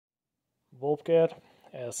Bobcat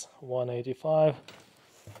S185,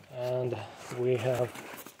 and we have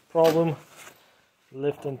problem.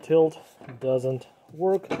 Lift and tilt doesn't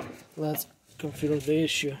work. Let's configure the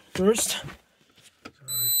issue first. So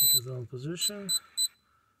keep it on position.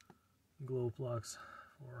 Glow plugs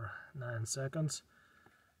for 9 seconds.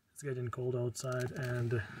 It's getting cold outside,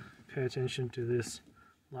 and pay attention to this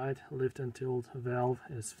light. Lift and tilt valve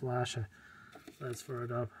is flashing. Let's fire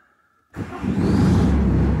it up.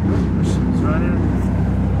 It's running.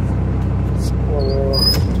 It's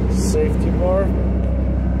our safety bar.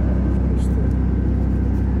 Push the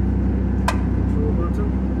control button,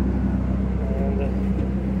 and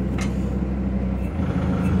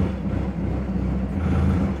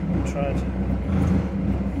try it.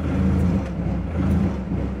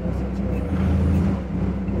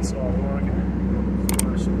 It's all working.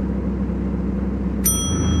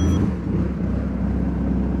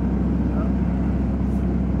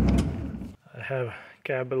 I have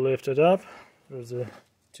cab lifted up. There's a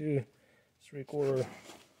 2 3/4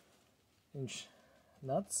 inch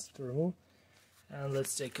nuts to remove, and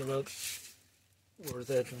let's take a look where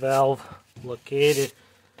that valve located.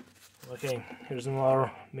 Okay, here's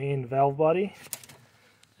our main valve body,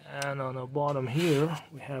 and on the bottom here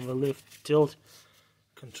we have a lift tilt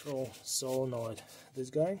control solenoid. This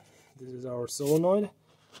is our solenoid,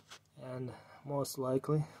 and most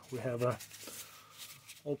likely we have a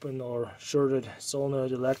open or shorted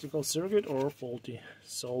solenoid electrical circuit or faulty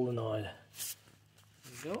solenoid.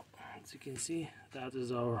 There we go. As you can see, that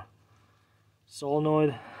is our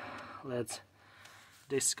solenoid. Let's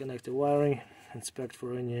disconnect the wiring, inspect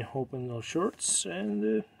for any open or shorts,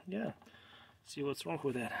 and yeah, see what's wrong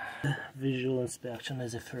with that. Visual inspection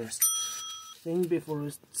is the first thing before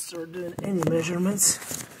we start doing any measurements.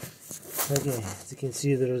 Okay, as you can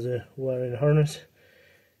see, there's a wiring harness.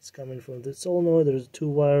 It's coming from the solenoid. There's 2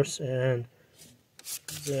 wires and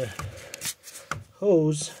the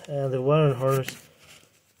hose, and the wiring harness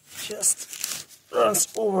just runs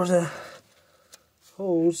over the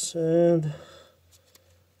hose, and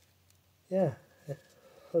yeah, it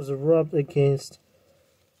has rubbed against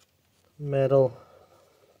metal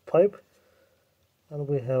pipe, and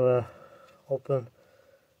we have a open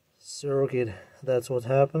circuit. That's what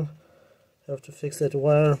happened. Have to fix that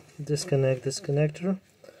wire, disconnect this connector,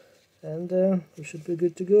 and we should be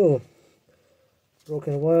good to go.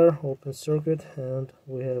 Broken wire, open circuit, and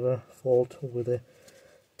we have a fault with the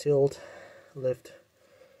tilt lift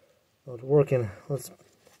not working. Let's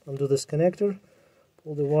undo this connector,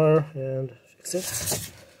 pull the wire, and fix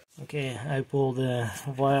it. Okay, I pulled the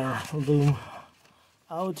wire loom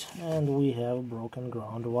out, and we have broken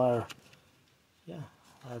ground wire. Yeah,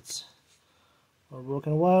 that's our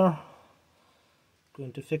broken wire.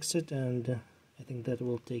 Going to fix it, and I think that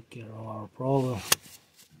will take care of our problem.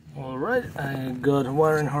 Alright, I got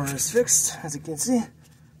wiring harness fixed. As you can see,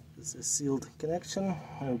 this is a sealed connection,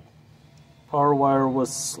 and power wire was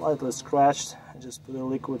slightly scratched. I just put a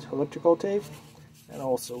liquid electrical tape, and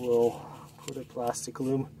also will put a plastic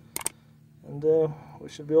loom, and we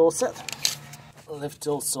should be all set. Lift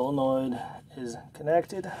tilt solenoid is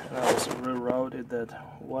connected, and I also rerouted that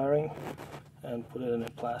wiring and put it in a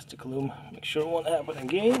plastic loom. Make sure it won't happen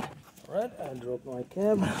again. Alright, I dropped my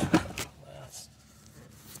cab. Let's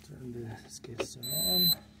turn the skids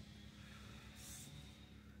on.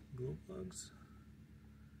 Glow plugs.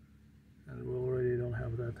 And we already don't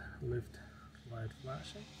have that lift light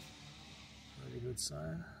flashing. Very good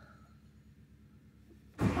sign.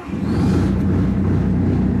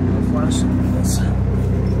 No flashing. Yes.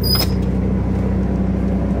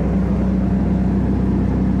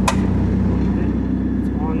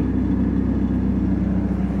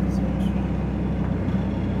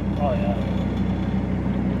 Oh yeah.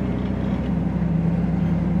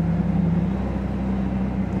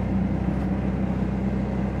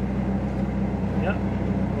 Yeah,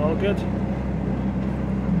 all good.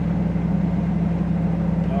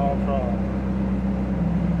 No problem.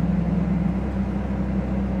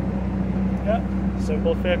 Yeah,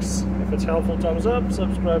 simple fix. If it's helpful, thumbs up,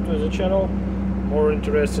 subscribe to the channel. More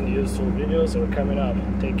interesting, useful videos are coming up.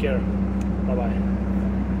 Take care. Bye bye.